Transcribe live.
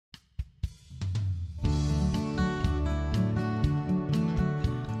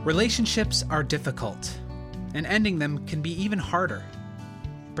Relationships are difficult, and ending them can be even harder.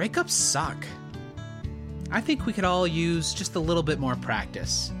 Breakups suck. I think we could all use just a little bit more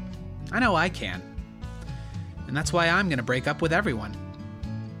practice. I know I can. And that's why I'm going to break up with everyone.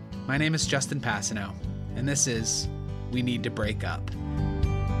 My name is Justin Passano, and this is We Need to Break Up.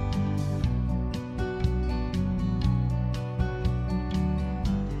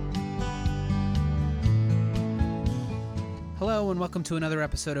 Hello and welcome to another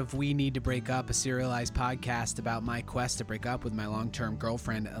episode of We Need to Break Up, a serialized podcast about my quest to break up with my long-term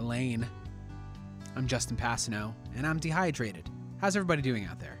girlfriend, Elaine. I'm Justin Passano, and I'm dehydrated. How's everybody doing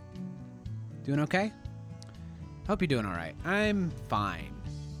out there? Doing okay? Hope you're doing all right. I'm fine.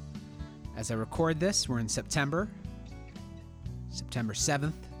 As I record this, we're in September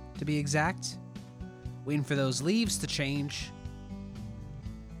 7th to be exact. Waiting for those leaves to change.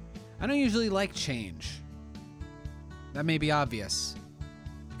 I don't usually like change. That may be obvious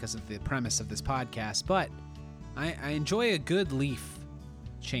because of the premise of this podcast, but I enjoy a good leaf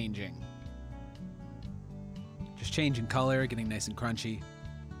changing. Just changing color, getting nice and crunchy.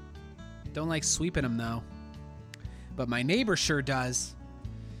 Don't like sweeping them though. But my neighbor sure does.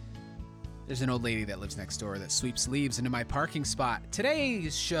 There's an old lady that lives next door that sweeps leaves into my parking spot.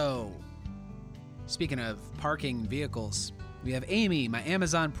 Today's show, speaking of parking vehicles, we have Amy, my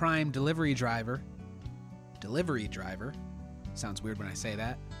Amazon Prime delivery driver. Delivery driver. Sounds weird when I say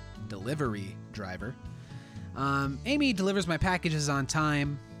that. Delivery driver. Amy delivers my packages on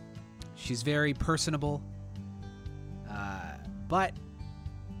time. She's very personable. But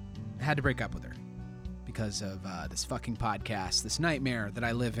I had to break up with her because of this fucking podcast, this nightmare that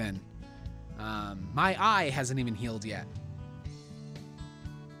I live in. My eye hasn't even healed yet.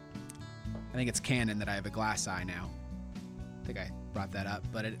 I think it's canon that I have a glass eye now. I think I brought that up,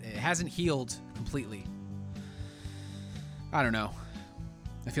 but it hasn't healed completely. I don't know.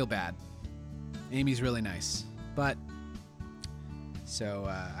 I feel bad. Amy's really nice. But, so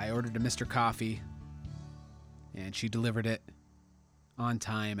I ordered a Mr. Coffee, and she delivered it on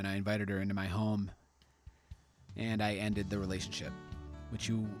time, and I invited her into my home, and I ended the relationship, which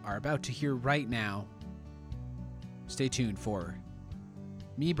you are about to hear right now. Stay tuned for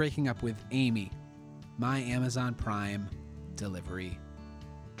me breaking up with Amy, my Amazon Prime delivery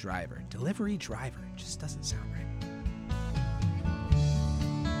driver. Delivery driver just doesn't sound right.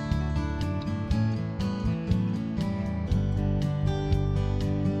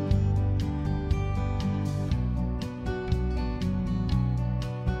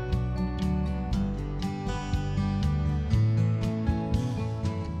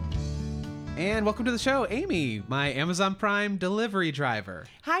 And welcome to the show, Amy, my Amazon Prime delivery driver.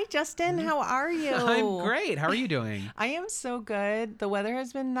 Hi, Justin. How are you? I'm great. How are you doing? I am so good. The weather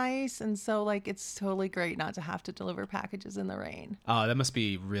has been nice, and so it's totally great not to have to deliver packages in the rain. Oh, that must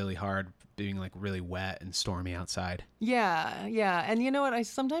be really hard being really wet and stormy outside. Yeah. And you know what? I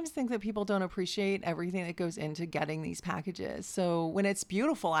sometimes think that people don't appreciate everything that goes into getting these packages. So when it's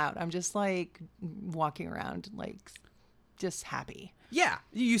beautiful out, I'm just walking around just happy. Yeah,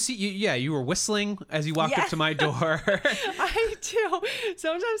 you were whistling as you walked up to my door. I do.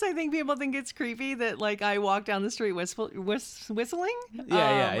 Sometimes I think people think it's creepy that I walk down the street whistling.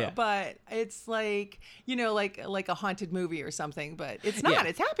 Yeah. But it's like a haunted movie or something. But it's not. Yeah.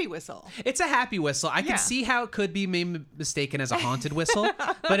 It's happy whistle. It's a happy whistle. I can see how it could be mistaken as a haunted whistle,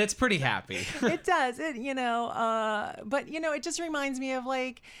 but it's pretty happy. It does. But it just reminds me of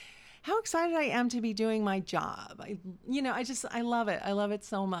how excited I am to be doing my job. I love it. I love it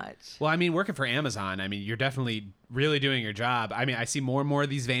so much. Well, working for Amazon, you're definitely really doing your job. I see more and more of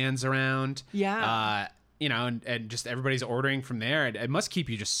these vans around. Yeah. And just everybody's ordering from there. It must keep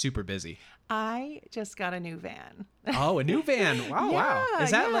you just super busy. I just got a new van. Oh, a new van. Wow. Yeah, wow. Is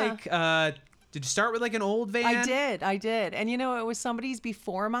that did you start with an old van? I did. And it was somebody's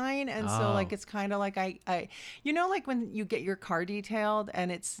before mine. And so it's kind of I when you get your car detailed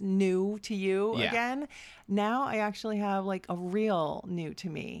and it's new to you again, now I actually have a real new to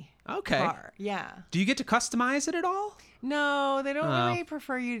me car. Yeah. Do you get to customize it at all? No, they don't really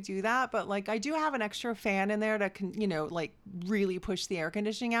prefer you to do that. But I do have an extra fan in there that can, really push the air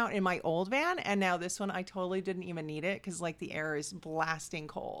conditioning out in my old van. And now this one, I totally didn't even need it because the air is blasting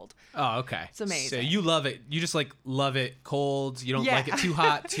cold. Oh, okay. It's amazing. So you love it. You just love it cold. You don't like it too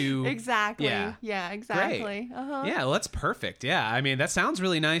hot, too. Exactly. Yeah, exactly. Great. Yeah, well, that's perfect. Yeah. That sounds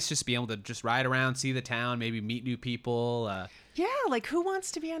really nice. Just be able to just ride around, see the town, maybe meet new people. Yeah, like who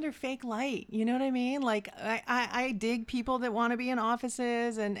wants to be under fake light? You know what I mean? Like I dig people that want to be in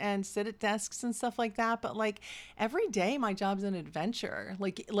offices and sit at desks and stuff like that. But like every day my job's an adventure.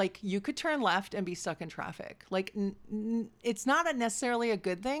 Like you could turn left and be stuck in traffic. Like it's not necessarily a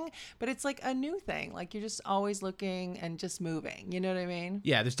good thing, but it's like a new thing. Like you're just always looking and just moving. You know what I mean?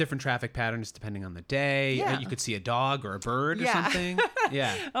 Yeah, there's different traffic patterns depending on the day. Yeah. You could see a dog or a bird or something.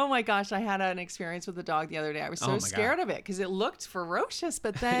 Yeah. Oh my gosh, I had an experience with a dog the other day. I was so scared of it because it looked ferocious,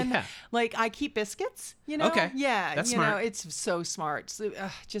 but then like I keep biscuits, you know? Okay. Yeah. That's smart. Know, it's so smart. So,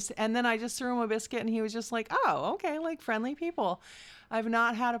 and then I just threw him a biscuit and he was just like, oh, okay, like friendly people. I've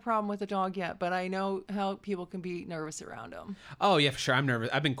not had a problem with a dog yet, but I know how people can be nervous around them. Oh, yeah, for sure. I'm nervous.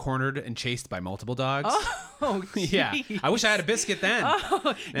 I've been cornered and chased by multiple dogs. Oh, yeah. I wish I had a biscuit then.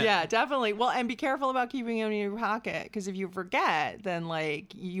 Oh, yeah, definitely. Well, and be careful about keeping them in your pocket, because if you forget, then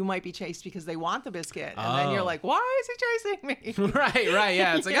like you might be chased because they want the biscuit, and then you're like, why is he chasing me? Right.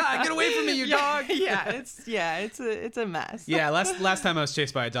 Yeah, it's like, get away from me, you dog. It's a mess. Yeah, last time I was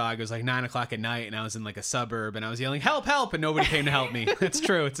chased by a dog, it was like 9:00 at night, and I was in like a suburb, and I was yelling, help, help, and nobody came to help me. It's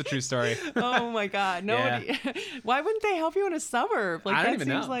true. It's a true story. Oh my God. Nobody. Yeah. Why wouldn't they help you in a suburb? Like, I don't that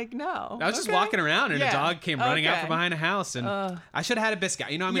even seems know. like no. I was just walking around and a dog came running out from behind a house, and I should have had a biscuit.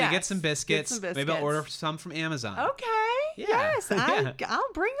 You know, I'm going to get some biscuits. Maybe I'll order some from Amazon. Okay. Yeah. Yes.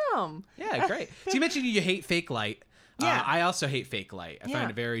 I'll bring them. Yeah, great. So you mentioned you hate fake light. Yeah. I also hate fake light. I find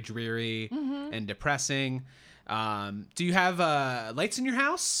it very dreary and depressing. Do you have lights in your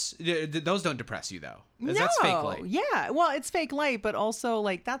house? Those don't depress you though. No, that's fake light. Yeah, well, it's fake light, but also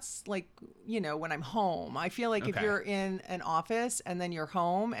like that's like, you know, when I'm home. I feel like if you're in an office and then you're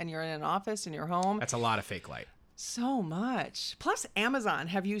home and you're in an office and you're home, that's a lot of fake light. So much. Plus Amazon.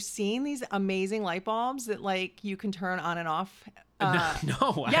 Have you seen these amazing light bulbs that like you can turn on and off?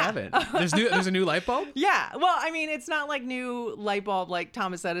 No, I haven't. There's a new light bulb? Yeah. Well, I mean, it's not like new light bulb like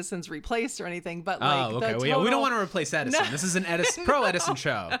Thomas Edison's replaced or anything, but like okay. We don't want to replace Edison. No. This is an pro Edison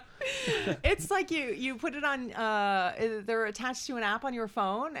show. It's like you put it on, they're attached to an app on your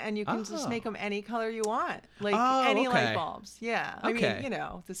phone, and you can just make them any color you want. Like any light bulbs. Yeah. I mean, you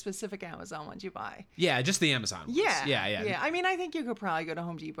know, the specific Amazon ones you buy. Yeah, just the Amazon ones. Yeah. I mean, I think you could probably go to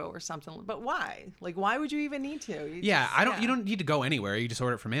Home Depot or something, but why? Like, why would you even need to? You don't need to go anywhere. You just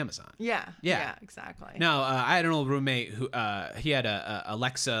order it from Amazon. Yeah, exactly. No, I had an old roommate who he had a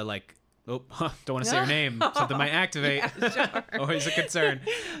Alexa, like, don't want to say her name, something might activate. Sure. Always a concern.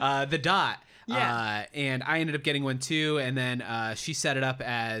 The Dot. Yeah. And I ended up getting one too, and then she set it up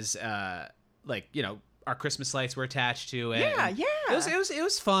as like, you know, our Christmas lights were attached to it. Yeah. It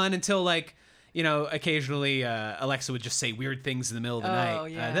was fun until like, you know, occasionally Alexa would just say weird things in the middle of the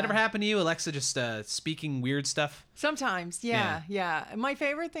night. Yeah. That ever happened to you? Alexa just speaking weird stuff? Sometimes, yeah. My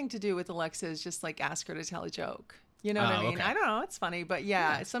favorite thing to do with Alexa is just like ask her to tell a joke. You know what I mean? Okay. I don't know. It's funny. But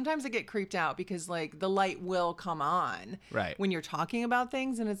yeah, sometimes I get creeped out because like the light will come on when you're talking about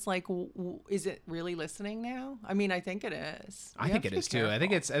things. And it's like, is it really listening now? I mean, I think it is. I think it is too. I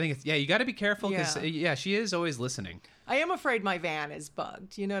think it's, you got to be careful because she is always listening. I am afraid my van is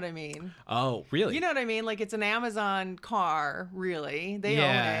bugged. You know what I mean? Oh, really? You know what I mean? Like it's an Amazon car, really. They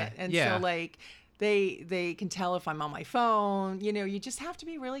own it. And so like they can tell if I'm on my phone. You know, you just have to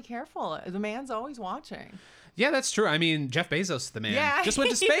be really careful. The man's always watching. Yeah, that's true. I mean, Jeff Bezos, the man, just went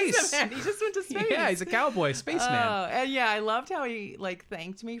to space. He just went to space. Yeah, he's a cowboy, spaceman. And yeah, I loved how he like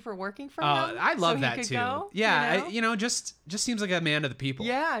thanked me for working for him. I love that too. Go, yeah, you know, just seems like a man of the people.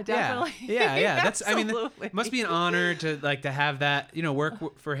 Yeah, definitely. Yeah. That's. I mean, it must be an honor to have that. You know,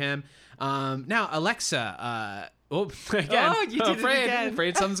 work for him. Now, Alexa. Again. Oh, you did it again.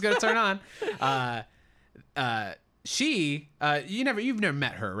 Afraid something's gonna turn on. You've never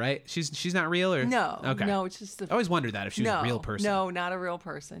met her, right? She's not real, or no? Okay. No, it's just. I always wondered that if she was a real person. No, not a real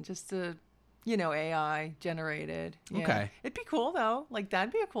person. Just a, AI generated. Yeah. Okay. It'd be cool though. Like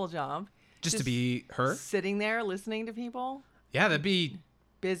that'd be a cool job. Just to be her sitting there listening to people. Yeah, that'd be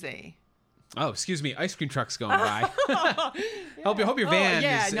busy. Oh, excuse me, ice cream truck's going by. Hope your van.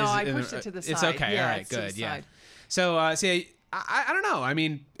 I pushed it to the side. It's okay. Yeah, all right, good. Yeah. So, I don't know. I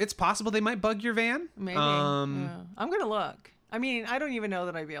mean, it's possible they might bug your van. Maybe. I'm gonna look. I mean, I don't even know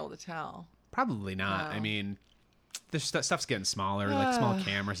that I'd be able to tell. Probably not. No. I mean, this stuff's getting smaller, like small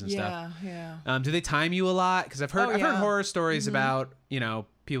cameras and stuff. Yeah. Do they time you a lot? Because I've heard horror stories about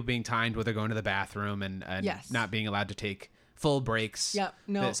people being timed while they're going to the bathroom and not being allowed to take full breaks. Yep.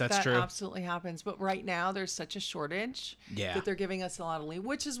 No, that's true. That absolutely happens. But right now there's such a shortage that they're giving us a lot of leave,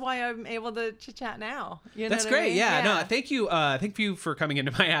 which is why I'm able to chat now. You know that's great. I mean? Yeah. No, thank you. Thank you for coming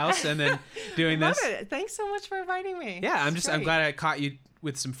into my house and then doing this. Love it. Thanks so much for inviting me. Yeah. I'm glad I caught you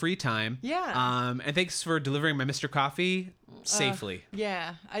with some free time. Yeah. And thanks for delivering my Mr. Coffee safely.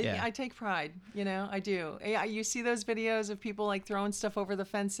 I take pride. I do. You see those videos of people like throwing stuff over the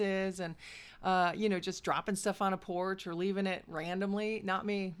fences and, just dropping stuff on a porch or leaving it randomly. Not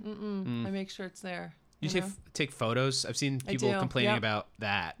me. I make sure it's there. You take photos? I've seen people complaining about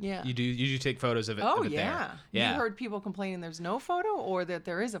that. Yeah. You do take photos of it. Oh, of it yeah. There. Yeah. You heard people complaining there's no photo or that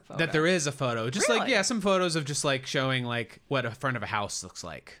there is a photo? That there is a photo. Just really? Some photos of just like showing like what a front of a house looks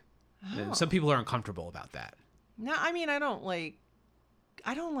like. Oh. Some people are uncomfortable about that. No, I mean, I don't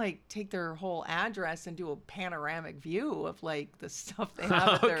take their whole address and do a panoramic view of like the stuff they have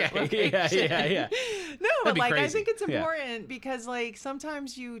at their location. Yeah. No, but like crazy. I think it's important because like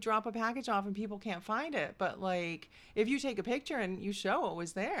sometimes you drop a package off and people can't find it, but like if you take a picture and you show it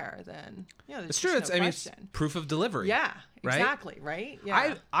was there, then there's it's true. No it's proof of delivery. Yeah, right? exactly. Right.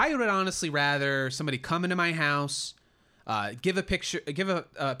 Yeah. I would honestly rather somebody come into my house. Give a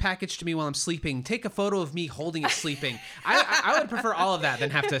package to me while I'm sleeping. Take a photo of me holding it sleeping. I would prefer all of that than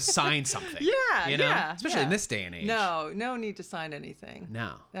have to sign something. Yeah, especially in this day and age. No need to sign anything.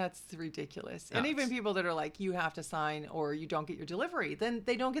 No, that's ridiculous. And even people that are like, you have to sign or you don't get your delivery, then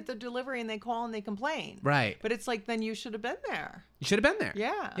they don't get the delivery and they call and they complain. Right. But it's like, then you should have been there. You should have been there.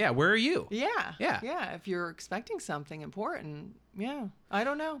 Yeah. Where are you? Yeah. If you're expecting something important, I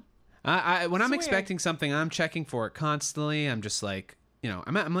don't know. When I'm expecting something, I'm checking for it constantly. I'm just like,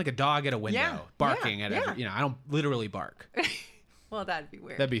 I'm like a dog at a window, barking at every. I don't literally bark. Well, that'd be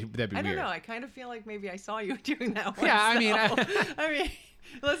weird. That'd be weird. I don't know. I kind of feel like maybe I saw you doing that once. Yeah, I mean,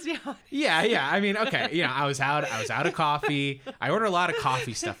 let's be honest. Yeah. I mean, okay. I was out of coffee. I order a lot of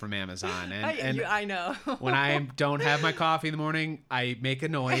coffee stuff from Amazon, and I know. When I don't have my coffee in the morning, I make a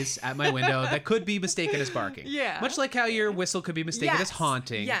noise at my window that could be mistaken as barking. Yeah. Much like how your whistle could be mistaken as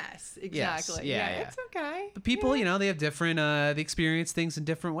haunting. Yes, exactly. Yes. It's okay. But people, they have different. They experience things in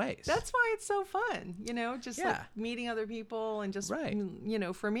different ways. That's why it's so fun. Like meeting other people and just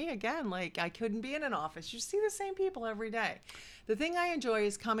for me again, like I couldn't be in an office. You see the same people every day. The thing I enjoy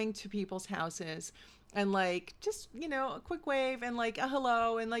is coming to people's houses and like just a quick wave and like a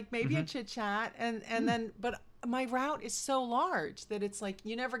hello and like maybe a chit chat and then but my route is so large that it's like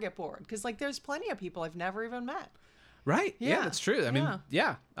you never get bored because like there's plenty of people I've never even met. Right. Yeah, that's true. I mean,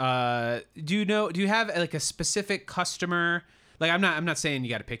 do you have like a specific customer? Like I'm not saying you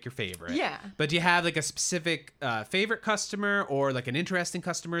got to pick your favorite. Yeah. But do you have like a specific favorite customer or like an interesting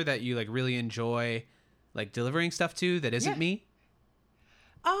customer that you like really enjoy like delivering stuff to that isn't me?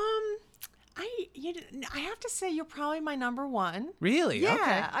 I have to say you're probably my number one. Really? Yeah.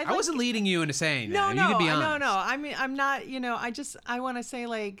 Okay. I wasn't leading you into saying that. No, you can be honest. No. I mean, I'm not, I want to say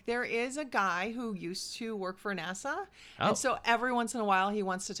like there is a guy who used to work for NASA. Oh. And so every once in a while he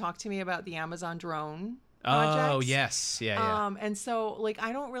wants to talk to me about the Amazon drone projects. Oh, yes. Yeah. And so like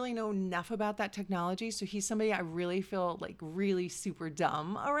I don't really know enough about that technology, so he's somebody I really feel like really super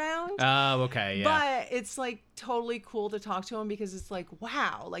dumb around. Oh, okay. Yeah. But it's like totally cool to talk to him because it's like,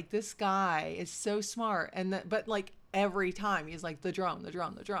 wow, like this guy is so smart but like every time he's like the drone,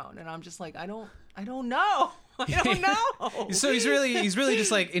 and I'm just like I don't know. I don't know. So he's really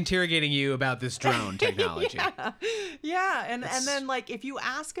just like interrogating you about this drone technology. Yeah. And then like if you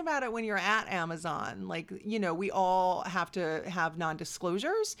ask about it when you're at Amazon, like, we all have to have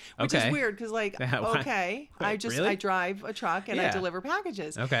non-disclosures, which is weird because like, okay, I drive a truck and I deliver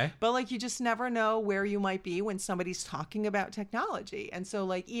packages. Okay. But like you just never know where you might be when somebody's talking about technology. And so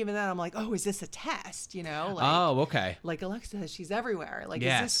like even then I'm like, oh, is this a test? Like, oh, okay. Like Alexa, she's everywhere. Like,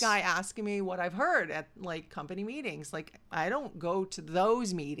 is this guy asking me what I've heard at like company meetings? Like I don't go to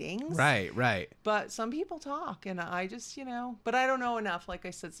those meetings. Right. But some people talk and I just, but I don't know enough. Like I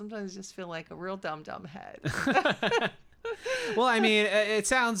said, sometimes I just feel like a real dumb head. Well, I mean, it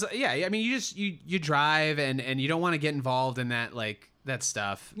sounds, I mean, you drive and you don't want to get involved in that, like that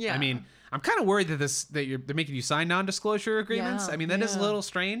stuff. Yeah. I mean, I'm kind of worried that they're making you sign non-disclosure agreements. I mean, that is a little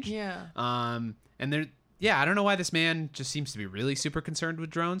strange. Yeah. And I don't know why this man just seems to be really super concerned with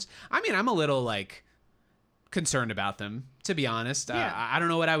drones. I mean, I'm a little like concerned about them, to be honest. I don't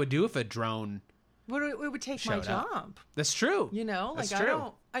know what I would do if a drone it would take my job. That's true. Like That's I true.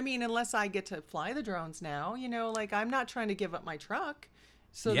 don't, I mean, unless I get to fly the drones now, like I'm not trying to give up my truck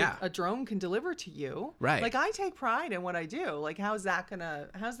so that a drone can deliver to you. Right. Like I take pride in what I do. Like how's that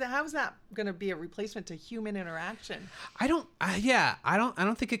gonna be a replacement to human interaction? I don't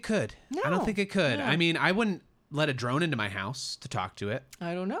think it could. No. I don't think it could. No. I mean, I wouldn't let a drone into my house to talk to it.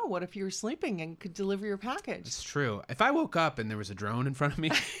 I don't know. What if you were sleeping and could deliver your package? It's true. If I woke up and there was a drone in front of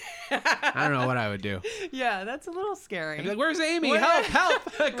me, I don't know what I would do. Yeah, that's a little scary. I'd be like, where's Amy? Help! Call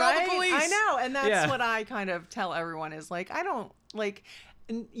the police. I know. And that's what I kind of tell everyone is like, I don't like,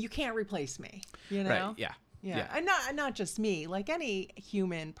 and you can't replace me, you know? Right. Yeah. Yeah. And not just me, like any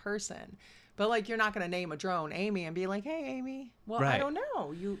human person. But like you're not going to name a drone Amy and be like, "Hey, Amy." Well, I don't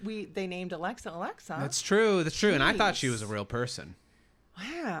know. They named Alexa. That's true. That's true. Jeez. And I thought she was a real person.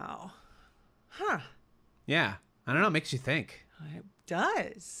 Wow. Huh. Yeah. I don't know. It makes you think. It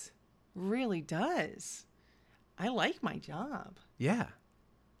does. Really does. I like my job. Yeah.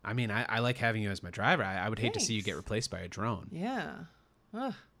 I mean, I like having you as my driver. I would hate to see you get replaced by a drone. Yeah.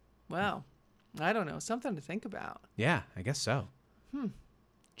 Ugh. Well, I don't know. Something to think about. Yeah, I guess so.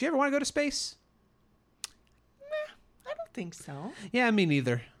 Do you ever want to go to space? Nah, I don't think so. Yeah, me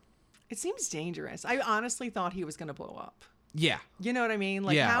neither. It seems dangerous. I honestly thought he was going to blow up. Yeah. You know what I mean?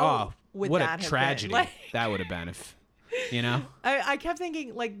 Like, yeah. how would what that a tragedy have been? that would have been if, you know? I kept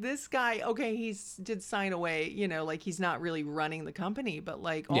thinking, like, this guy, okay, did sign away, you know, like he's not really running the company, but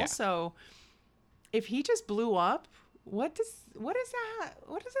like also, if he just blew up, what does it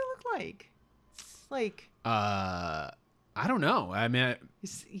look like? It's like, I don't know. I mean,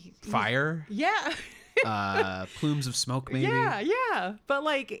 fire. Yeah. Plumes of smoke, maybe. Yeah. But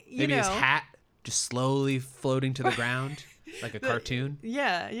like, maybe his hat just slowly floating to the ground, like a cartoon.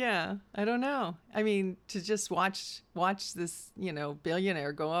 Yeah. I don't know. I mean, to just watch this, you know,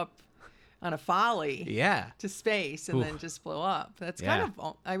 billionaire go up on a folly. Yeah. To space and then just blow up. That's kind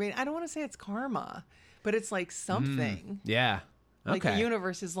of. I mean, I don't want to say it's karma, but it's like something. Yeah. Okay. Like the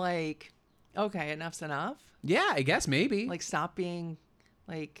universe is like, okay, enough's enough. Yeah, I guess maybe. Like stop being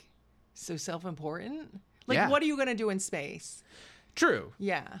like so self-important. Like what are you going to do in space? True.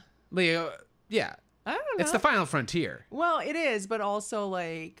 Yeah. Leo, yeah. I don't know. It's the final frontier. Well, it is, but also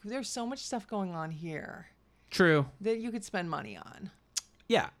like there's so much stuff going on here. True. That you could spend money on.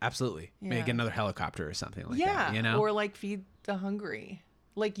 Yeah, absolutely. Yeah. Maybe get another helicopter or something like that, you know? Or like feed the hungry.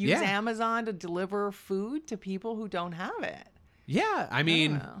 Like use Amazon to deliver food to people who don't have it. Yeah, I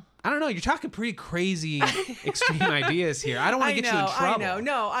mean, I don't know. You're talking pretty crazy, extreme ideas here. I don't want to get you in trouble.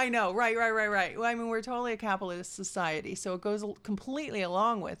 I know. Right. Well, I mean, we're totally a capitalist society, so it goes completely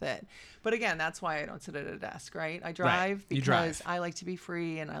along with it. But again, that's why I don't sit at a desk, right? I drive because I like to be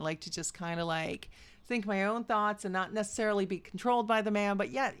free and I like to just kind of like think my own thoughts and not necessarily be controlled by the man. But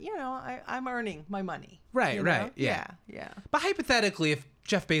yet, you know, I'm earning my money. Right, you know? right. Yeah. But hypothetically, if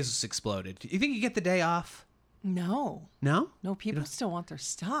Jeff Bezos exploded, do you think you get the day off? No. No? No, people still want their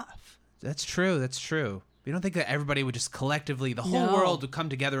stuff. That's true. You don't think that everybody would just collectively, the whole world would come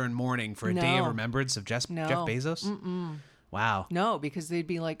together in mourning for a day of remembrance of Jeff Bezos? Mm-mm. Wow. No, because they'd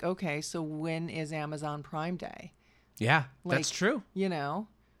be like, okay, so when is Amazon Prime Day? Yeah, like, that's true. You know?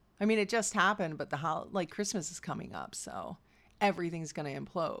 I mean, it just happened, but Christmas is coming up, so everything's going to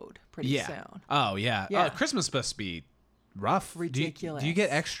implode pretty soon. Oh, yeah. Christmas is supposed to be rough. Ridiculous. Do you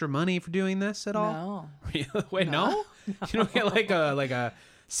get extra money for doing this at all? No. Wait, no? You don't get like a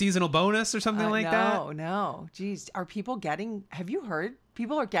seasonal bonus or something like that? No. Jeez, have you heard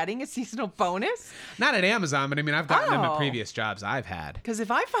people are getting a seasonal bonus? Not at Amazon, but I mean, I've gotten them at previous jobs I've had. Because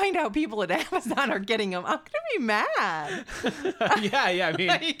if I find out people at Amazon are getting them, I'm going to be mad. Yeah, I mean.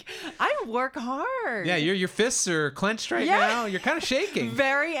 Like, I work hard. Yeah, your fists are clenched right now. You're kind of shaking.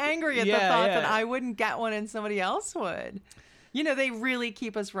 Very angry at the thought that I wouldn't get one and somebody else would. You know, they really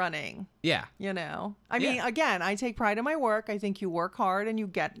keep us running. Yeah. You know, I mean, again, I take pride in my work. I think you work hard and you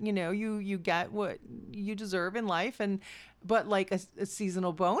get, you know, you get what you deserve in life. But like a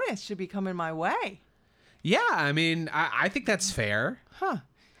seasonal bonus should be coming my way. Yeah. I mean, I think that's fair. Huh.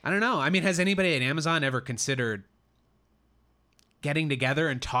 I don't know. I mean, has anybody at Amazon ever considered getting together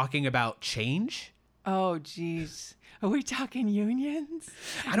and talking about change? Oh, geez. Are we talking unions?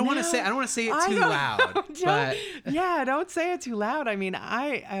 I don't want to say it too loud. Don't say it too loud. I mean,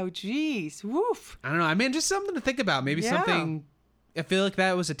 geez. Woof. I don't know. I mean, just something to think about. Maybe something, I feel like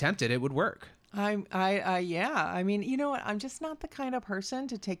that was attempted, it would work. I mean, you know what? I'm just not the kind of person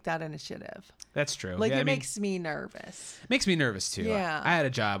to take that initiative. That's true. Like, it makes me nervous. Makes me nervous too. Yeah. I had a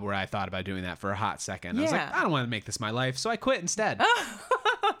job where I thought about doing that for a hot second. I was like, I don't want to make this my life, so I quit instead.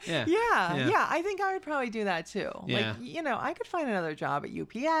 Yeah, I think I would probably do that too. Yeah. Like, you know, I could find another job at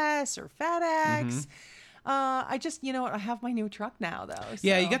UPS or FedEx. Mm-hmm. I just, you know what? I have my new truck now, though. So.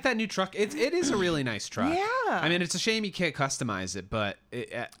 Yeah, you got that new truck. It is a really nice truck. Yeah. I mean, it's a shame you can't customize it, but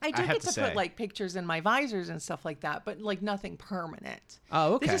I do get to put like pictures in my visors and stuff like that, but like nothing permanent.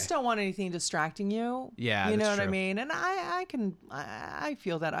 Oh, okay. They just don't want anything distracting you. Yeah, you know what I mean. And I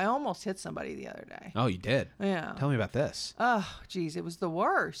feel that. I almost hit somebody the other day. Oh, you did? Yeah. Tell me about this. Oh, geez, it was the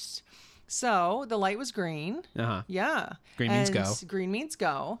worst. So the light was green. Uh-huh. Yeah. Green means go. Green means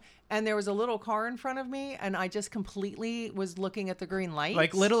go. and there was a little car in front of me, and I just completely was looking at the green lights.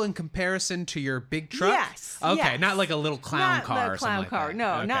 Like little in comparison to your big truck? Yes. Okay, yes. not like a little clown not car the or clown something car. like that.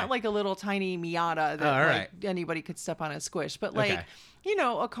 No, Okay. not like a little tiny Miata that right. anybody could step on and squish. But like, Okay. you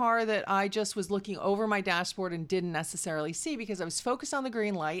know, a car that I just was looking over my dashboard and didn't necessarily see because I was focused on the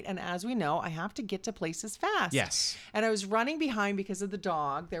green light. And as we know, I have to get to places fast. Yes. And I was running behind because of the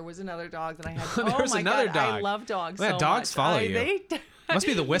dog. There was another dog that I had. There was another God, dog. I love dogs. Yeah, so dogs much. follow you. Must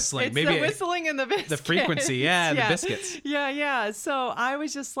be the whistling. It's Maybe the whistling and the biscuits. the frequency. Yeah, the biscuits. Yeah. So I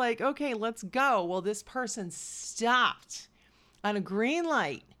was just like, okay, let's go. Well, this person stopped on a green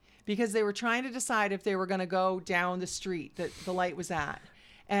light because they were trying to decide if they were going to go down the street that the light was at.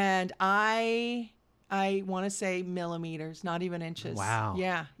 And I want to say millimeters, not even inches. Wow.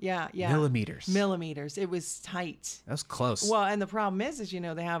 Yeah. Millimeters. It was tight. That was close. Well, and the problem is, you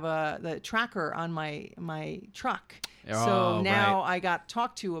know, they have the tracker on my truck. Oh, so now right. I got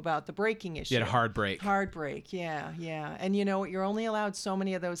talked to about the braking issue. You had a hard brake. Hard brake, yeah. And you know what? You're only allowed so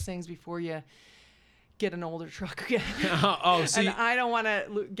many of those things before you get an older truck again. So I don't want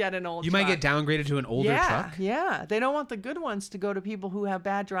to get an old You truck. might get downgraded to an older truck? Yeah. They don't want the good ones to go to people who have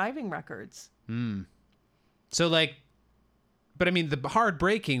bad driving records. So like, but I mean, the hard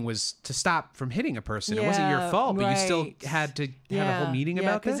braking was to stop from hitting a person. It wasn't your fault, but you still had to have a whole meeting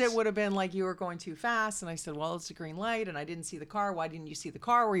about this? Because it would have been like you were going too fast. And I said, well, it's a green light and I didn't see the car. Why didn't you see the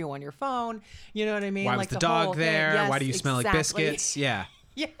car? Were you on your phone? You know what I mean? Why like was the dog there? Yes, Why do you smell like biscuits? Yeah.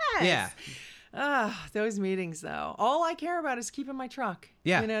 Yes. Yeah. Those meetings though. All I care about is keeping my truck.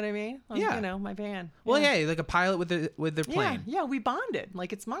 Yeah. You know what I mean? Yeah. You know, my van. Well, yeah, like a pilot with the plane. Yeah, we bonded.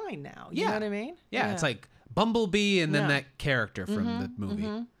 Like it's mine now. You know what I mean? Yeah, it's like Bumblebee and then that character from the movie.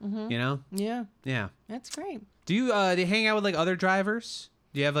 You know? Yeah. Yeah. That's great. Do you hang out with like other drivers?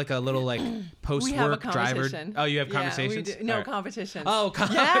 Do you have like a little like post-work We have a driver? competition. Oh, you have Yeah, conversations? we do. No, All right. competitions. Oh,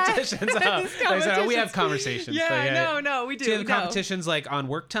 competitions. Yes. Oh, we have conversations. Yeah, but no, we do. Do you have competitions like on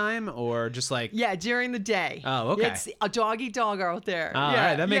work time or just like? Yeah, during the day. Oh, okay. It's a dog eat dog out there. All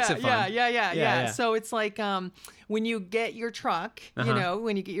right, that makes it fun. Yeah. So it's like when you get your truck, you know,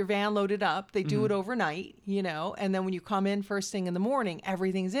 when you get your van loaded up, they do it overnight, you know, and then when you come in first thing in the morning,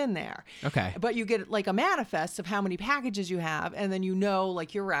 everything's in there. Okay. But you get like a manifest of how many packages you have, and then you know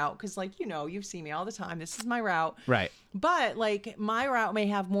like your route, because like, you know, you've seen me all the time. This is my route. Right. But like my route may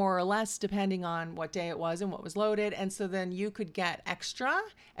have more or less depending on what day it was and what was loaded. And so then you could get extra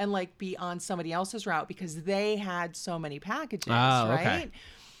and like be on somebody else's route because they had so many packages, right? Okay.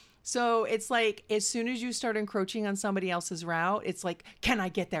 So it's like as soon as you start encroaching on somebody else's route, it's like, can I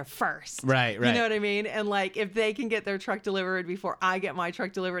get there first? Right. You know what I mean? And like if they can get their truck delivered before I get my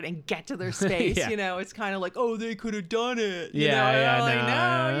truck delivered and get to their space, Yeah. you know, it's kind of like, oh, they could have done it. You Yeah, know? And yeah, I'm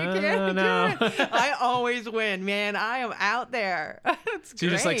like, no, you can't no. do it. I always win, man. I am out there. It's So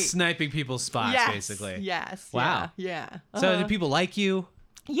you're just like great. sniping people's spots, Yes, basically. Yes. Wow. Yeah. So do people like you?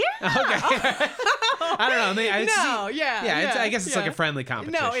 Yeah. Okay. I don't know. I mean, I guess it's like a friendly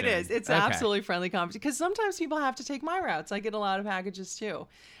competition. No, it is. It's Okay. absolutely friendly competition because sometimes people have to take my routes. I get a lot of packages too.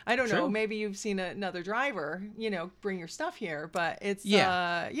 I don't know. True. Maybe you've seen another driver, you know, bring your stuff here, but it's, you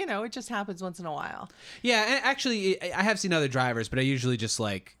know, it just happens once in a while. Yeah, and actually, I have seen other drivers, but I usually just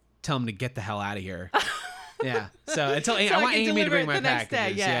like tell them to get the hell out of here. Yeah. So I want Amy to bring my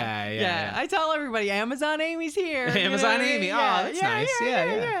packages. Yeah. I tell everybody, Amazon Amy's here. Amazon Amy. Yeah. Oh, that's nice.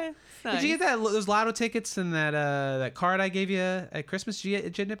 Yeah. Nice. Did you get those lotto tickets and that card I gave you at Christmas?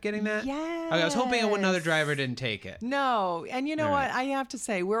 Did you end up getting that? Yeah. Okay, I was hoping another driver didn't take it. No, and you know All what? right. I have to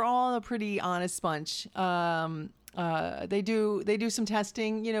say we're all a pretty honest bunch. They do some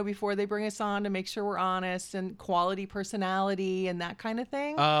testing, you know, before they bring us on to make sure we're honest and quality personality and that kind of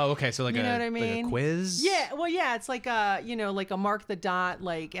thing. Oh, okay. So like You know what I like a mean? quiz? Yeah, well, yeah, it's like you know, like a mark the dot,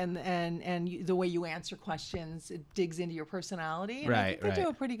 like, and the way you answer questions, it digs into your personity. And I think they do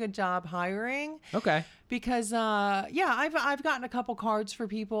a pretty good job hiring. Okay. Because I've gotten a couple cards for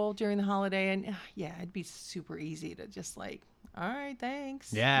people during the holiday, and yeah, it'd be super easy to just like, all right,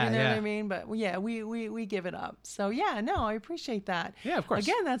 thanks. Yeah, you know yeah. what I mean. But yeah, we give it up. So yeah, no, I appreciate that. Yeah, of course.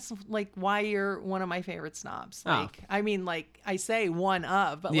 Again, that's like why you're one of my favorite snobs. Oh. Like, I mean, like I say one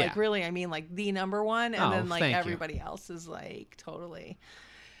of, but like really, I mean like the number one, and then like thank you. everybody else is like totally,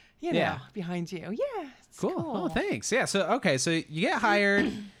 you know, behind you. Yeah, it's Cool. cool. Oh, thanks. Yeah. So so you get hired,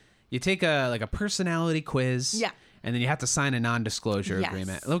 you take a personality quiz. Yeah. And then you have to sign a non-disclosure Yes.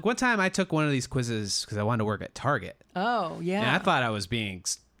 agreement. Look, one time I took one of these quizzes because I wanted to work at Target. Oh yeah. And I thought I was being,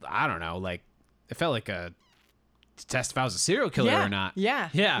 I don't know, like, it felt like a to test if I was a serial killer or not. Yeah.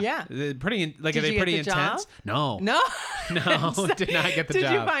 Pretty like, Did are they you pretty get the intense? job? No, No, did not get the Did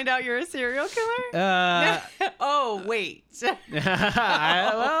job. you find out you're a serial killer? Oh wait.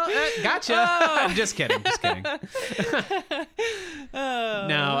 Gotcha. Oh. I'm just kidding.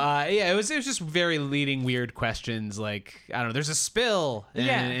 No, it was just very leading weird questions. Like, I don't know, there's a spill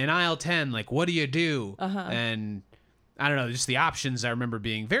in aisle 10. Like, what do you do? And I don't know, just the options I remember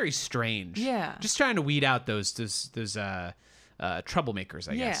being very strange. Yeah. Just trying to weed out those troublemakers,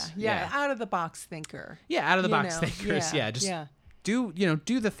 I guess. Yeah. Out of the box thinker. Yeah, out of the box thinkers. Do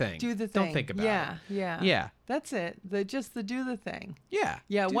the thing. Do the thing. Don't think about it. Yeah. That's it. The do the thing. Yeah.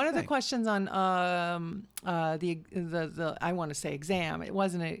 One of the questions on the I want to say exam. It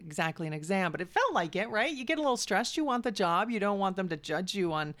wasn't exactly an exam, but it felt like it, right? You get a little stressed. You want the job. You don't want them to judge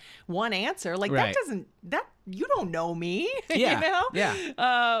you on one answer. Like that you don't know me. Yeah. You know?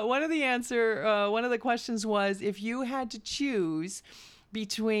 Yeah. One of the questions was, if you had to choose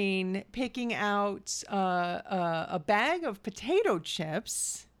between picking out a bag of potato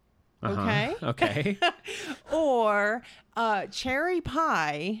chips, okay, or cherry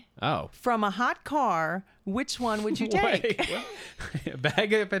pie from a hot car, which one would you take? A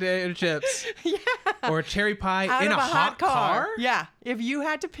bag of potato chips or cherry pie out in of a hot car? Yeah. If you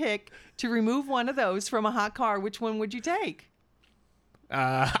had to pick to remove one of those from a hot car, which one would you take?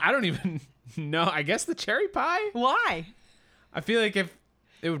 I don't even know. I guess the cherry pie. Why? I feel like if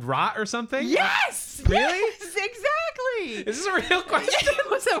it would rot or something. Yes! Really? Yes, exactly. Is this a real question? It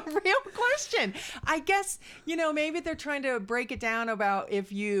was a real question. I guess, maybe they're trying to break it down about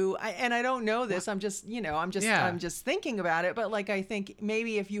if you, and I don't know this, I'm just thinking about it, but like, I think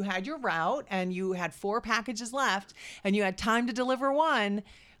maybe if you had your route and you had 4 packages left and you had time to deliver one,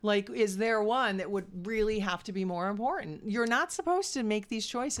 like, is there one that would really have to be more important? You're not supposed to make these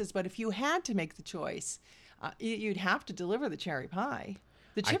choices, but if you had to make the choice, you'd have to deliver the cherry pie.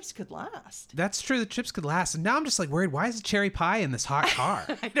 The chips could last. That's true. The chips could last. And now I'm just like worried. Why is it cherry pie in this hot car?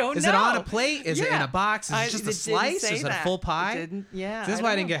 I don't know. Is it on a plate? Is it in a box? Is it just a slice? Is it a full pie? Yeah. This is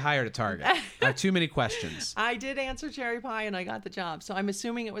why I didn't get hired at Target. I have too many questions. I did answer cherry pie and I got the job. So I'm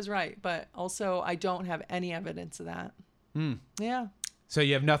assuming it was right. But also, I don't have any evidence of that. Yeah. So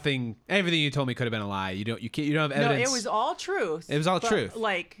you have nothing. Everything you told me could have been a lie. You don't have evidence. No, it was all truth. It was all truth.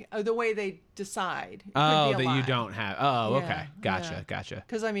 Like the way they decide. Oh, that you don't have. Oh, okay. Gotcha.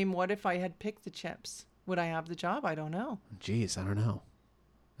 Because what if I had picked the chips? Would I have the job? I don't know. Jeez, I don't know.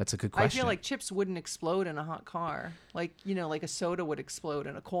 That's a good question. I feel like chips wouldn't explode in a hot car. Like, like a soda would explode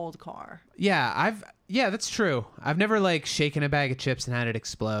in a cold car. Yeah, that's true. I've never shaken a bag of chips and had it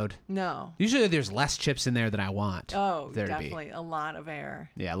explode. No. Usually there's less chips in there than I want. Oh, definitely. A lot of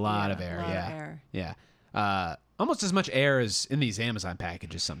air. Yeah, a lot of air. Yeah. Almost as much air as in these Amazon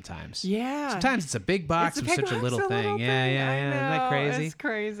packages sometimes. Yeah. Sometimes it's a big box of such a little thing. Yeah. Isn't that crazy? It's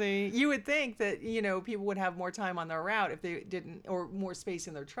crazy. You would think that, people would have more time on their route if they didn't, or more space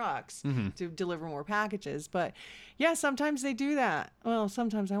in their trucks to deliver more packages. But yeah, sometimes they do that. Well,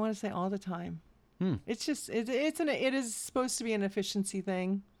 sometimes, I want to say all the time. It's just, it is supposed to be an efficiency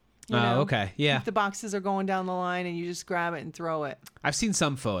thing. Okay. Yeah. If the boxes are going down the line and you just grab it and throw it. I've seen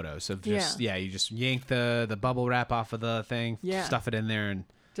some photos of just, you just yank the bubble wrap off of the thing, stuff it in there, and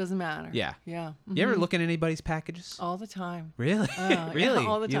doesn't matter. Yeah. Yeah. Mm-hmm. You ever look at anybody's packages? All the time. Really? Really? Yeah,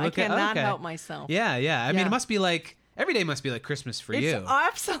 all the time. I cannot help myself. Yeah. I mean, it must be every day must be like Christmas for you. It's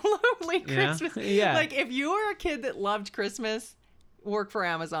absolutely Christmas. Yeah. Like, if you were a kid that loved Christmas, work for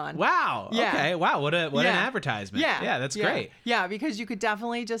Amazon. Wow. Yeah. Okay. Wow. What an advertisement. Yeah. Yeah. That's great. Yeah. Because you could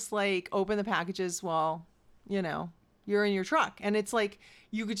definitely just open the packages while, you're in your truck. And it's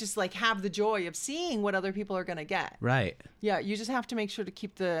you could just have the joy of seeing what other people are going to get. Right. Yeah. You just have to make sure to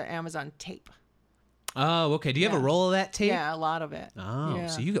keep the Amazon tape. Oh, okay. Do you have a roll of that tape? Yeah. A lot of it. Oh, yeah.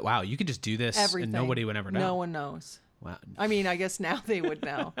 So you could just do this Everything. And nobody would ever know. No one knows. Wow. I mean, I guess now they would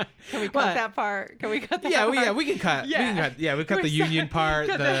know. Can we cut that part? Can we cut that part? Yeah, we can cut. Yeah. We cut the union part,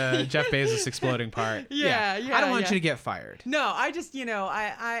 the Jeff Bezos exploding part. Yeah. I don't want you to get fired. No, I just,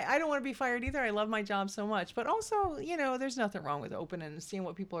 I don't want to be fired either. I love my job so much. But also, there's nothing wrong with opening and seeing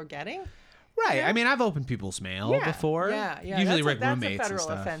what people are getting. Right. Yeah. I mean, I've opened people's mail before. Yeah. Usually roommates and stuff. That's a federal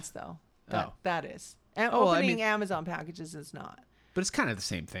offense, though. That is. And opening Amazon packages is not. But it's kind of the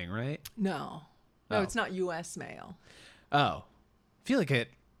same thing, right? No, it's not U.S. mail. Oh. I feel like it,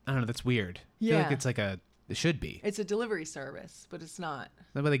 I don't know, that's weird. I feel like it's it should be. It's a delivery service, but it's not. Is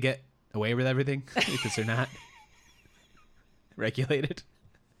that why they get away with everything? Because they're not regulated?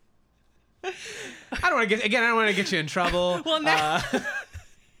 I don't want to get you in trouble. Well, now...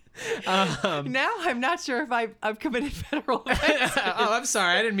 Now I'm not sure if I've committed federal offense. Oh, I'm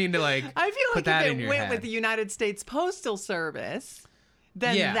sorry. I didn't mean to like. I feel put like that if in it your went head. with the United States Postal Service,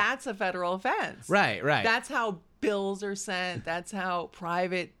 then that's a federal offense. Right. That's how bills are sent. That's how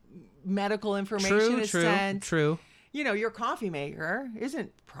private medical information is sent. True. You know, your coffee maker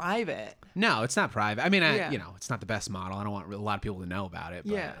isn't private. No, it's not private. I mean, you know, it's not the best model. I don't want a lot of people to know about it.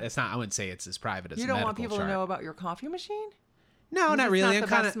 But it's not. I wouldn't say it's as private as you a don't medical want people chart. to know about your coffee machine. No, not really. It's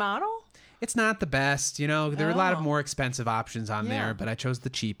not the best model. It's not the best. You know, there are a lot of more expensive options on there, but I chose the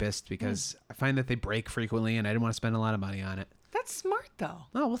cheapest because I find that they break frequently, and I didn't want to spend a lot of money on it. That's smart, though.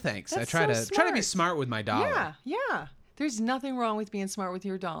 Oh well, thanks. That's I try so to be smart with my dollar. Yeah. There's nothing wrong with being smart with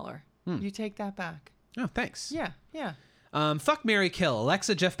your dollar. You take that back. Oh, thanks. Yeah. Fuck, marry, kill.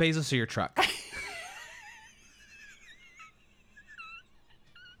 Alexa, Jeff Bezos, or your truck.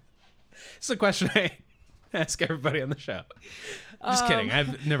 It's a question I ask everybody on the show. Just kidding.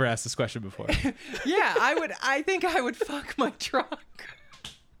 I've never asked this question before. Yeah, I think I would fuck my truck.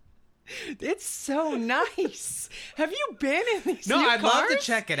 It's so nice. Have you been in these new I'd love to cars?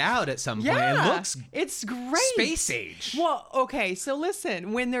 check it out at some point. Yeah, It looks it's great. space age. Well, okay, so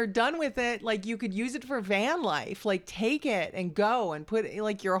listen, when they're done with it, like you could use it for van life. Like take it and go and put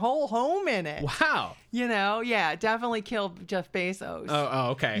like your whole home in it. Wow. You know, definitely kill Jeff Bezos. Oh,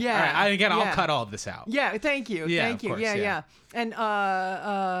 okay. Yeah. All right. I'll cut all of this out. Yeah, thank you. Yeah, thank of you. course, Yeah. And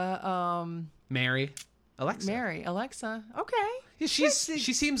Mary, Alexa. Mary, Alexa. Okay. Yeah, she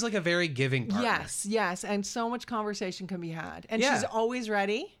seems like a very giving partner. Yes, and so much conversation can be had, and she's always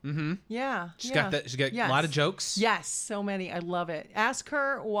ready. Mm-hmm. Yeah, She's got a lot of jokes. Yes, so many. I love it. Ask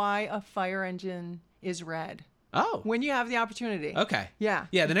her why a fire engine is red. Oh, when you have the opportunity. Okay. Yeah.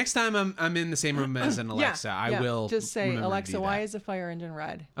 Yeah. The next time I'm in the same room as an Alexa, I will just say, remember to Alexa, do why that. is a fire engine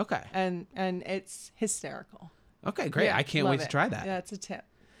red? Okay. And it's hysterical. Okay, great. Yeah, I can't wait to try that. Yeah, it's a tip.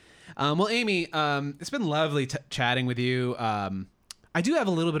 Well, Amy, it's been lovely chatting with you. I do have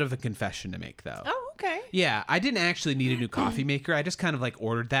a little bit of a confession to make, though. Oh, okay. Yeah, I didn't actually need a new coffee maker. I just kind of like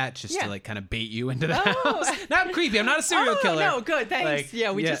ordered that just to like kind of bait you into the house. Not creepy. I'm not a serial killer. No, good. Thanks.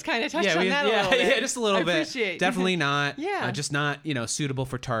 Like, we just kind of touched on that a little bit. Yeah, just a little bit. Appreciate. Definitely not. Yeah. Just not, suitable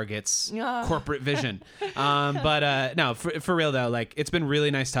for Target's corporate vision. But no, for real though, like it's been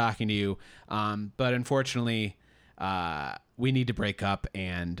really nice talking to you. But unfortunately, we need to break up,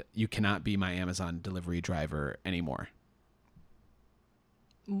 and you cannot be my Amazon delivery driver anymore.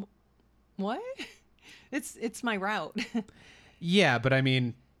 What? It's my route. Yeah, but I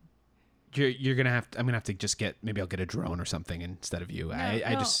mean, you're gonna have to. I'm gonna have to just maybe I'll get a drone or something instead of you. I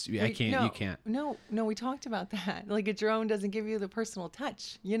can't. No, you can't. No, we talked about that. Like a drone doesn't give you the personal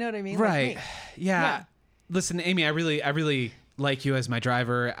touch. You know what I mean? Right. Like yeah. Listen, Amy, I really like you as my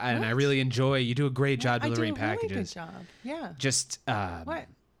driver, and I really enjoy. You do a great job delivering packages. I do a really good job. Yeah. Just what?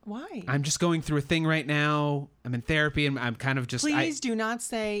 Why? I'm just going through a thing right now. I'm in therapy, and I'm kind of just. Please do not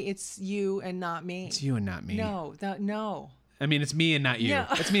say it's you and not me. It's you and not me. No, no. I mean, it's me and not you. Yeah.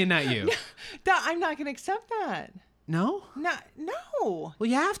 It's me and not you. I'm not going to accept that. No? No. Well,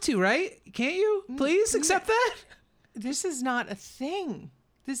 you have to, right? Can't you? Please accept that? This is not a thing.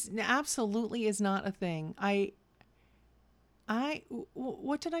 This absolutely is not a thing.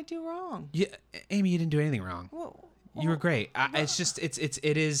 What did I do wrong? Yeah, Amy, you didn't do anything wrong. You were great. It's just it's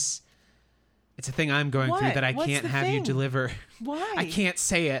a thing I'm going through that I can't have you deliver. Why? I can't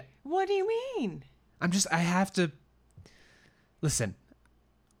say it. What do you mean? I have to listen.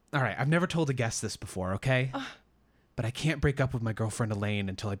 All right, I've never told a guest this before, okay? But I can't break up with my girlfriend Elaine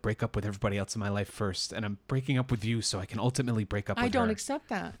until I break up with everybody else in my life first, and I'm breaking up with you so I can ultimately break up with her. I don't accept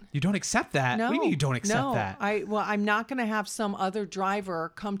that. You don't accept that? No. What do you mean you don't accept that? I'm not going to have some other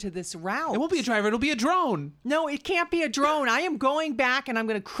driver come to this route. It won't be a driver, it'll be a drone. No, it can't be a drone. I am going back and I'm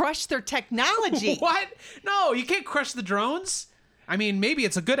going to crush their technology. What? No, you can't crush the drones. I mean, maybe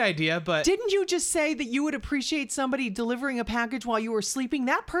it's a good idea, but... Didn't you just say that you would appreciate somebody delivering a package while you were sleeping?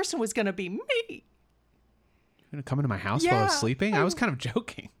 That person was going to be me. You're going to come into my house while I was sleeping? I was kind of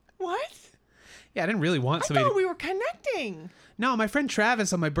joking. What? Yeah, I didn't really want somebody... I thought we were connecting. No, my friend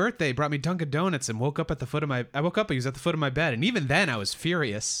Travis on my birthday brought me Dunkin' Donuts and woke up at the foot of my... I woke up, he was at the foot of my bed, and even then I was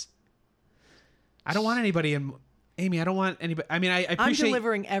furious. I don't want anybody in... Amy, I don't want anybody... I mean, I appreciate... I'm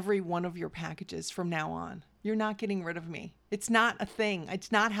delivering every one of your packages from now on. You're not getting rid of me. It's not a thing.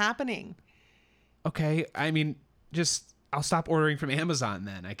 It's not happening. Okay, I mean, just... I'll stop ordering from Amazon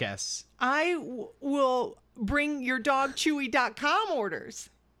then, I guess. I will bring your dog Chewy.com orders.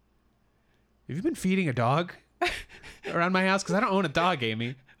 Have you been feeding a dog around my house? Because I don't own a dog,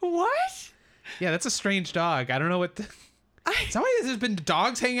 Amy. What? Yeah, that's a strange dog. I don't know what... Is that why there's been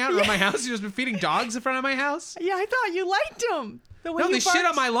dogs hanging out around my house? You've just been feeding dogs in front of my house? Yeah, I thought you liked them. No, they shit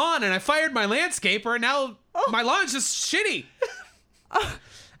on my lawn, and I fired my landscaper, and now my lawn's just shitty.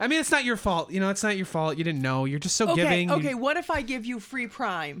 I mean, it's not your fault. You know, it's not your fault. You didn't know. You're just so giving. Okay, what if I give you free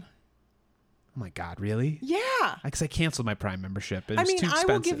Prime? Oh my God, really? Yeah. Because I canceled my Prime membership. It was too expensive.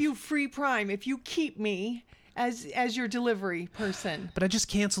 I will give you free Prime if you keep me as your delivery person. But I just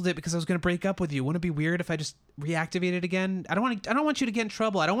canceled it because I was going to break up with you. Wouldn't it be weird if I just reactivated it again? I don't want you to get in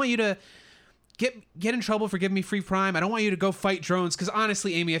trouble. I don't want you to get in trouble for giving me free Prime. I don't want you to go fight drones because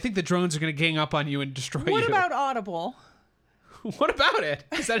honestly, Amy, I think the drones are going to gang up on you and destroy you. What about Audible? What about it?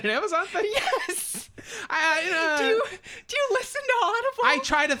 Is that an Amazon thing? Yes. Do you listen to Audible? I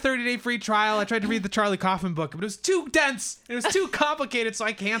tried a 30-day free trial. I tried to read the Charlie Kaufman book, but it was too dense. It was too complicated, so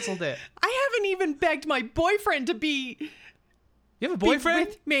I canceled it. I haven't even begged my boyfriend to be... You have a boyfriend?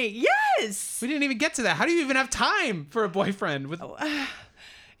 With me. Yes. We didn't even get to that. How do you even have time for a boyfriend?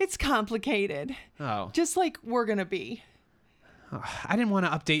 It's complicated. Oh. Just like we're going to be. I didn't want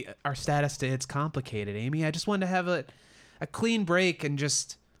to update our status to it's complicated, Amy. I just wanted to have a clean break and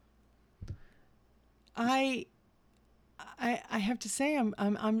just... I have to say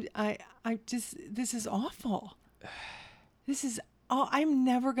this is awful. I'm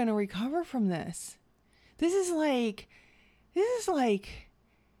never going to recover from this. This is like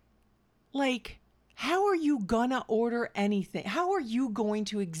how are you gonna order anything? How are you going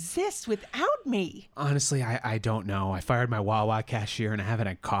to exist without me? Honestly, I don't know. I fired my Wawa cashier and I haven't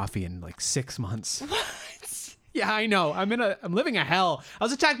had coffee in like 6 months. What? Yeah, I know. I'm living a hell. I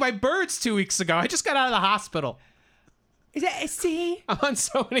was attacked by birds 2 weeks ago. I just got out of the hospital. See? I'm on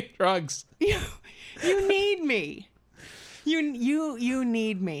so many drugs. You need me. You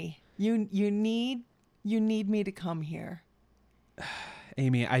need me. You need me to come here.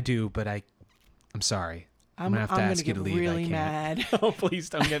 Amy, I do, but I'm sorry. I'm gonna have to ask you to leave. I'm really mad. Oh, please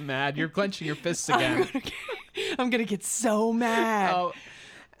don't get mad. You're clenching your fists again. I'm gonna get so mad. Oh,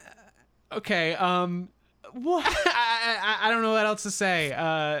 okay. What? I don't know what else to say.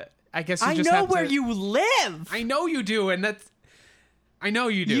 I guess you just I know have to... where you live. I know you do, and I know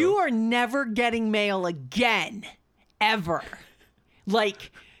you do. You are never getting mail again, ever.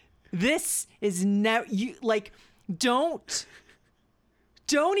 Like, this is never. You like, don't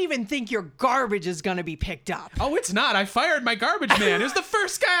even think your garbage is gonna be picked up. Oh, it's not. I fired my garbage man. It was the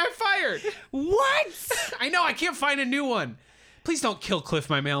first guy I fired. What? I know. I can't find a new one. Please don't kill Cliff,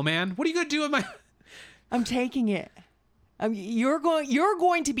 my mailman. What are you gonna do with my? I'm taking it. You're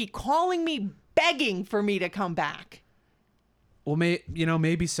going to be calling me, begging for me to come back. Well,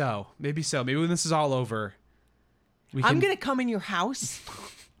 maybe so. Maybe so. Maybe when this is all over, I'm gonna come in your house.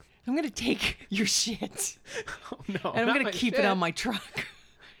 I'm gonna take your shit. Oh, no, and I'm gonna keep it on my truck.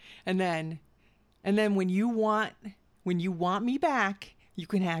 And then when you want me back, you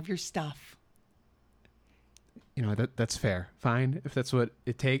can have your stuff. You know, that's fair. Fine. If that's what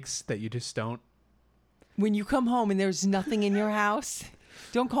it takes, that you just don't. When you come home and there's nothing in your house,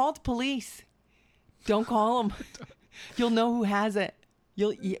 don't call the police. Don't call them. You'll know who has it.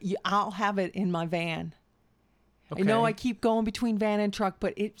 I'll have it in my van. Okay. I know I keep going between van and truck,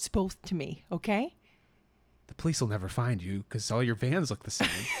 but it's both to me, okay? The police will never find you because all your vans look the same.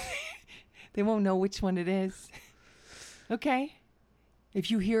 They won't know which one it is. Okay?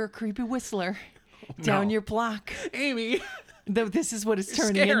 If you hear a creepy whistler down your block. Amy. This is what it's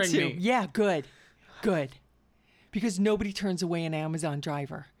turning into. Me. Yeah, good. Good. Because nobody turns away an Amazon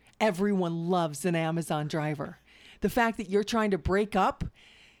driver. Everyone loves an Amazon driver. The fact that you're trying to break up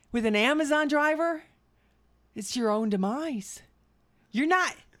with an Amazon driver, it's your own demise. You're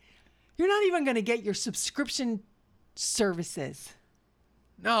not even going to get your subscription services.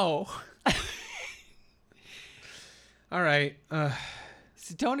 No. All right.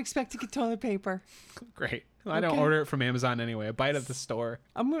 So don't expect to get toilet paper. Great. Well, I don't order it from Amazon anyway. I buy it at the store.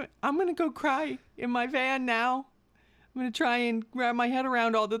 I'm gonna go cry in my van now. I'm gonna try and wrap my head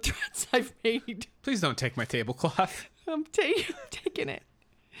around all the threats I've made. Please don't take my tablecloth. I'm taking it.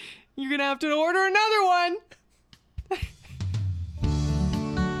 You're gonna have to order another one.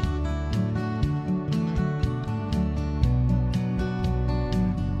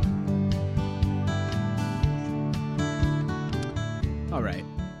 All right.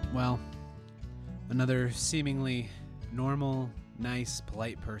 Well, another seemingly normal, nice,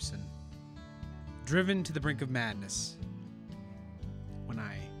 polite person driven to the brink of madness when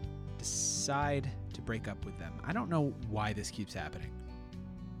I decide to break up with them. I don't know why this keeps happening.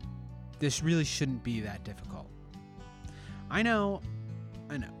 This really shouldn't be that difficult. I know.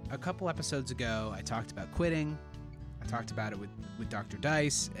 A couple episodes ago, I talked about quitting. I talked about it with Dr.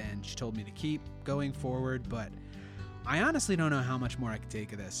 Dice, and she told me to keep going forward, but I honestly don't know how much more I can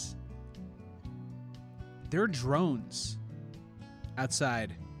take of this. There are drones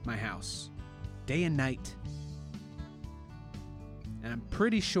outside my house, day and night. And I'm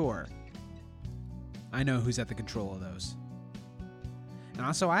pretty sure I know who's at the control of those. And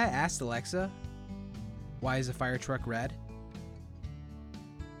also, I asked Alexa, why is a fire truck red?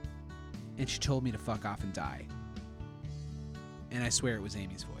 And she told me to fuck off and die. And I swear it was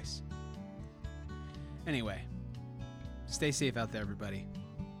Amy's voice. Anyway, stay safe out there, everybody.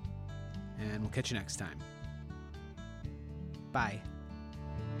 And we'll catch you next time. Bye.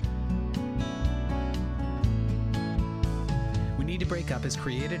 We Need to Break Up is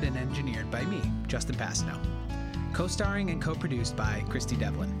created and engineered by me, Justin Pasino. Co-starring and co-produced by Christy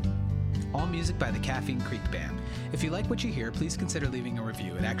Devlin. All music by the Caffeine Creek Band. If you like what you hear, please consider leaving a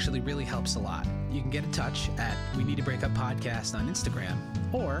review. It actually really helps a lot. You can get in touch at We Need to Break Up Podcast on Instagram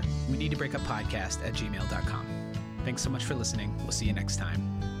or We Need to Break Up Podcast at gmail.com. Thanks so much for listening. We'll see you next time.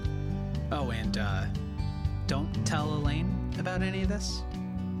 Oh, and don't tell Elaine about any of this.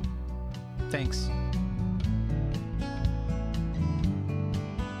 Thanks.